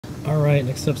All right,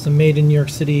 next up, some made in New York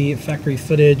City factory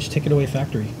footage. Take it away,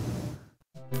 factory.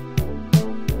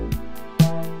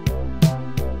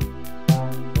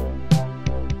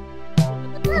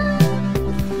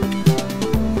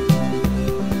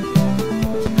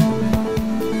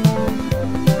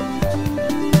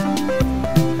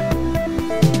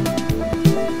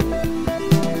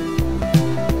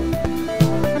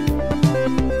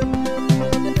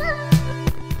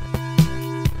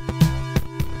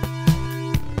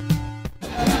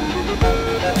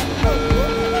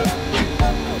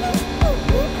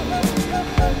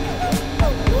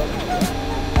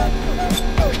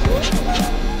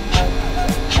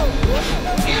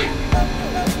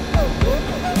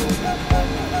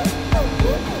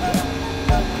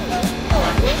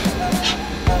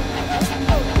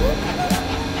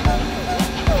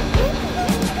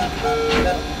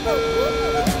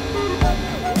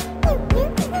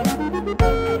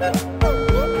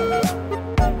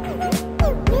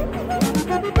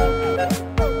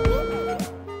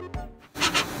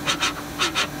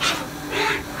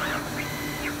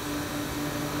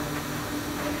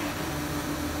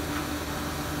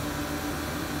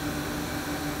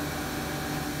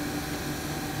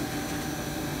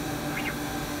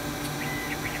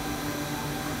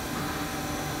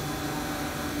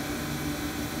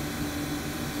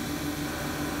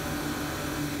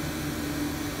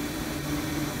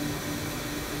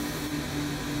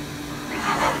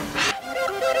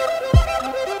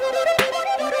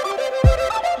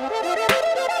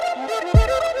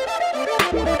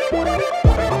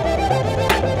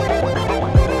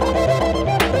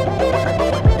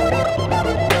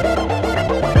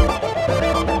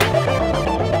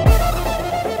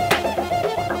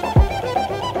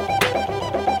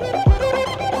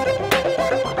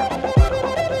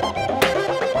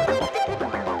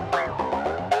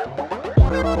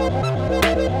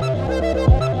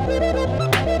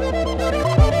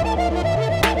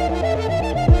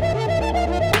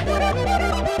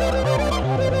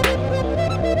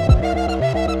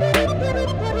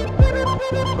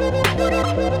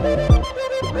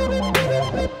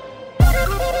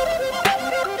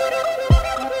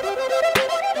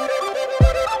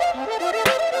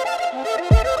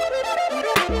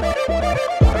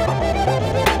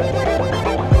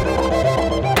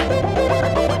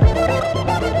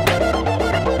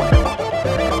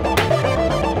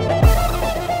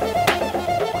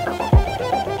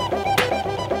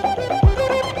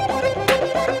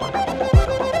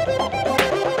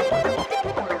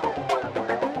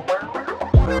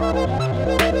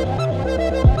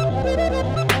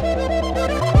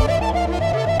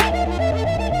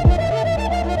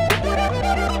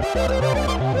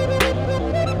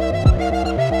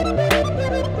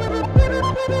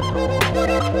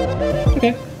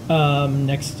 Okay,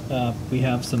 next up we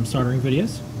have some soldering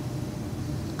videos.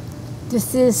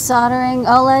 This is soldering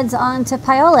OLEDs onto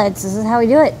PiOLEDs. This is how we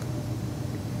do it.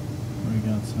 We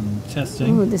got some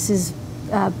testing. Ooh, this is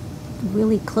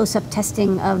really close-up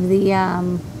testing of the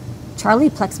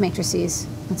Charlieplexed Matrices.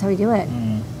 That's how we do it.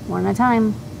 One at a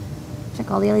time. Check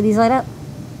all the LEDs light up.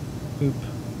 Boop.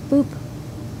 Boop.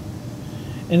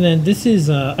 And then this is,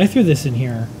 I threw this in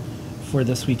here for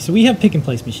this week. So we have pick and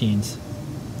place machines.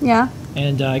 Yeah.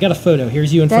 And I got a photo.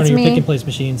 Here's you in front of your pick and place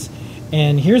machines.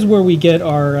 And here's where we get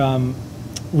our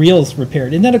reels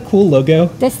repaired. Isn't that a cool logo?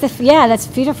 That's that's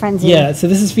Feeder Frenzy. Yeah, so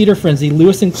this is Feeder Frenzy,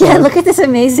 Lewis and Clark. Yeah, look at this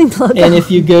amazing logo. And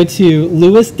if you go to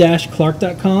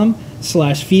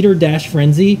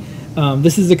lewis-clark.com/feeder-frenzy,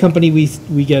 this is the company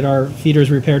we get our feeders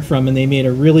repaired from, and they made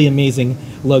a really amazing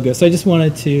logo. So I just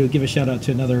wanted to give a shout out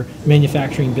to another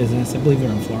manufacturing business. I believe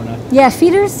they're in Florida. Yeah,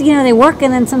 feeders, they work,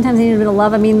 and then sometimes they need a bit of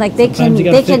love. I mean, like they can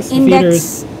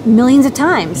index millions of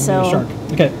times. So shark.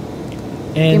 Okay.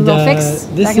 And this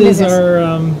is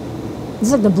our. This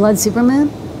is like the blood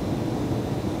supermoon.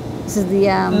 This is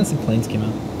the. Some planes came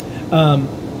out.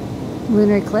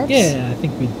 Lunar eclipse. Yeah, I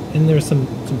think and there's some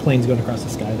planes going across the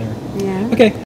sky there. Yeah. Okay.